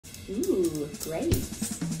Ooh,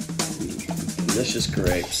 grapes. Delicious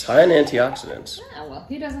grapes. High in antioxidants. Ah, well,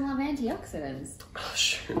 who doesn't love antioxidants? Oh,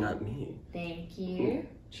 sure, not me. Thank you.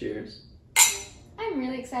 Cheers. I'm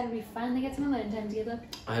really excited we finally get some alone time together.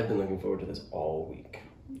 I've been looking forward to this all week.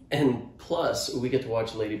 And plus, we get to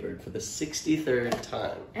watch Lady Bird for the 63rd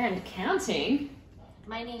time. And counting.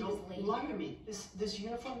 My name is Lady. Don't lie to me. This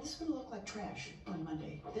uniform, this is gonna look like trash on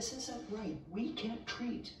Monday. This isn't right. We can't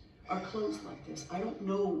treat our clothes like this. I don't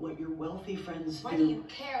know what your wealthy friends do. Why do you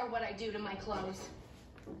care what I do to my clothes?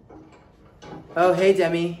 Oh, hey,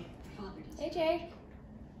 Demi. Hey, Jake.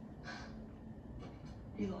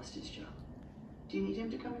 He lost his job. Do you need him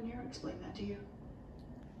to come in here and explain that to you?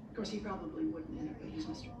 Of course, he probably wouldn't anyway. He's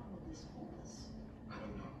Mr. I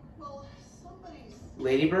don't know. Well, somebody's...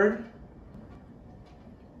 Lady Bird?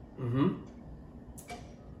 Mm-hmm.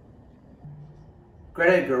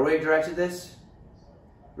 Greta Gerwig directed this.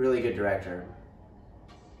 Really good director.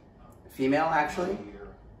 Female, actually.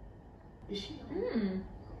 Is she?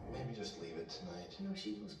 Maybe just leave it tonight. No,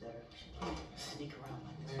 she knows better. She can't sneak around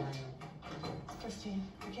like this. Christine,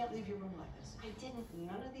 you can't leave your room like this. I didn't.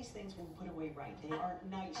 None of these things will put away right. They aren't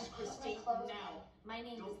nice, Christine. Now. My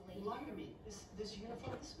name Don't is Lady. lie to me. This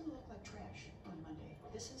uniform, this is gonna look like trash on Monday.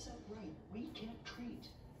 This isn't right. We can't treat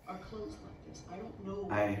our clothes like this. I don't know.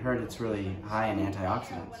 I heard it's really high in I care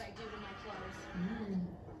antioxidants. what I do to my clothes.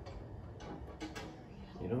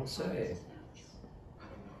 You don't say.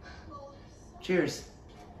 Cheers.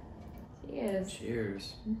 Cheers.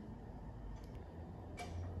 Cheers.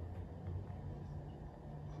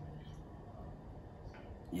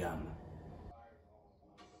 Yum.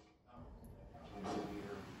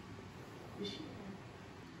 Is she?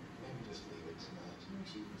 Maybe just leave it tonight. No,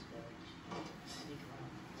 she knows better. She can't sneak around.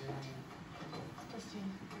 Christine,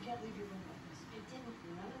 you can't leave your room like this. I didn't.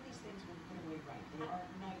 None of these things will put away right. They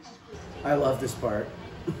aren't nice, Christine. I love this part.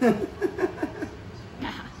 Yeah,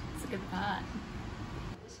 it's a good part.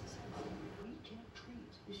 This is something we can't treat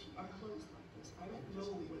our clothes like this. I don't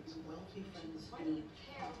know what your wealthy friends Why do do. you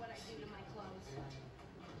care what I do to my clothes?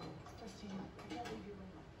 Christine, you can't leave your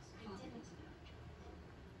room like this. I didn't.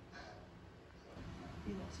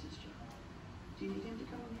 He lost his job. Do you need him to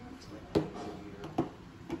come in here and explain that?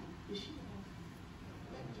 Is she?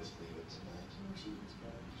 Maybe just leave it tonight. No, she knows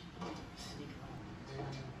better. She can't sneak around.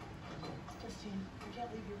 Christine, you can't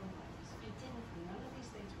leave your room like this. I didn't. None of these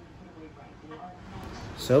things will put away right. They aren't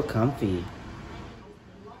nice. So comfy.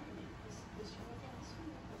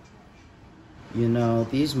 You know,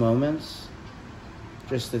 these moments,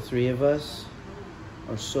 just the three of us,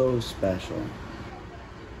 are so special.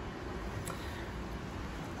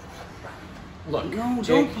 Look, No, Jake,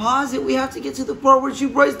 don't pause it. We have to get to the part where she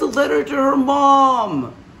writes the letter to her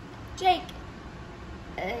mom. Jake,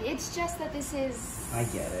 it's just that this is... I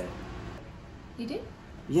get it. You do?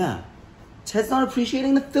 Yeah. Ted's not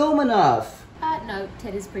appreciating the film enough. No,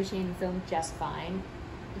 Ted is appreciating the film just fine.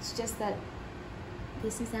 It's just that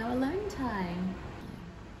this is our alone time.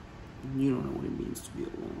 You don't know what it means to be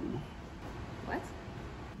alone. What?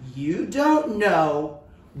 You don't know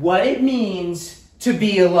what it means to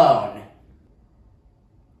be alone.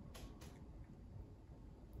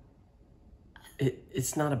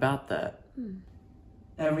 It's not about that.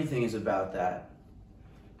 Everything is about that.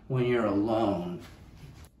 When you're alone.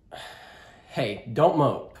 Hey, don't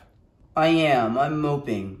mope. I am. I'm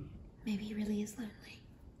moping. Maybe he really is lonely.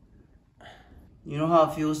 You know how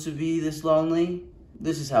it feels to be this lonely?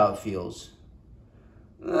 This is how it feels.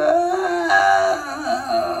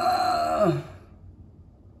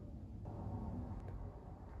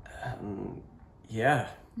 Yeah.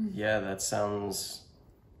 Yeah, that sounds...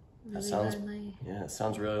 Really sounds... lonely. Yeah, it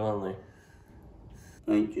sounds really lonely.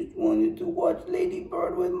 I just wanted to watch Lady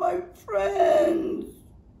Bird with my friends.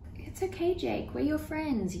 It's okay, Jake. We're your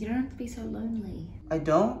friends. You don't have to be so lonely. I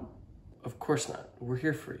don't? Of course not. We're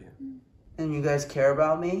here for you. And you guys care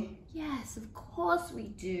about me? Yes, of course we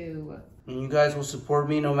do. And you guys will support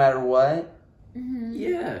me no matter what?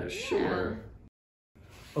 Yeah, sure.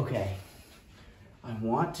 Okay. I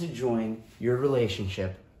want to join your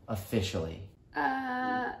relationship officially.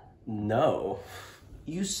 No.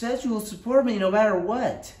 You said you will support me no matter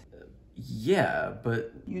what. Yeah,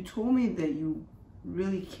 but... You told me that you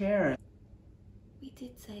really care. We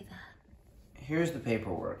did say that. Here's the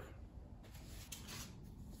paperwork.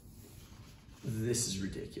 This is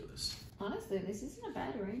ridiculous. Honestly, this isn't a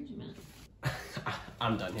bad arrangement.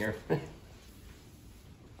 I'm done here.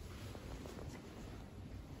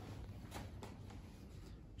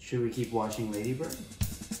 Should we keep watching Lady Bird?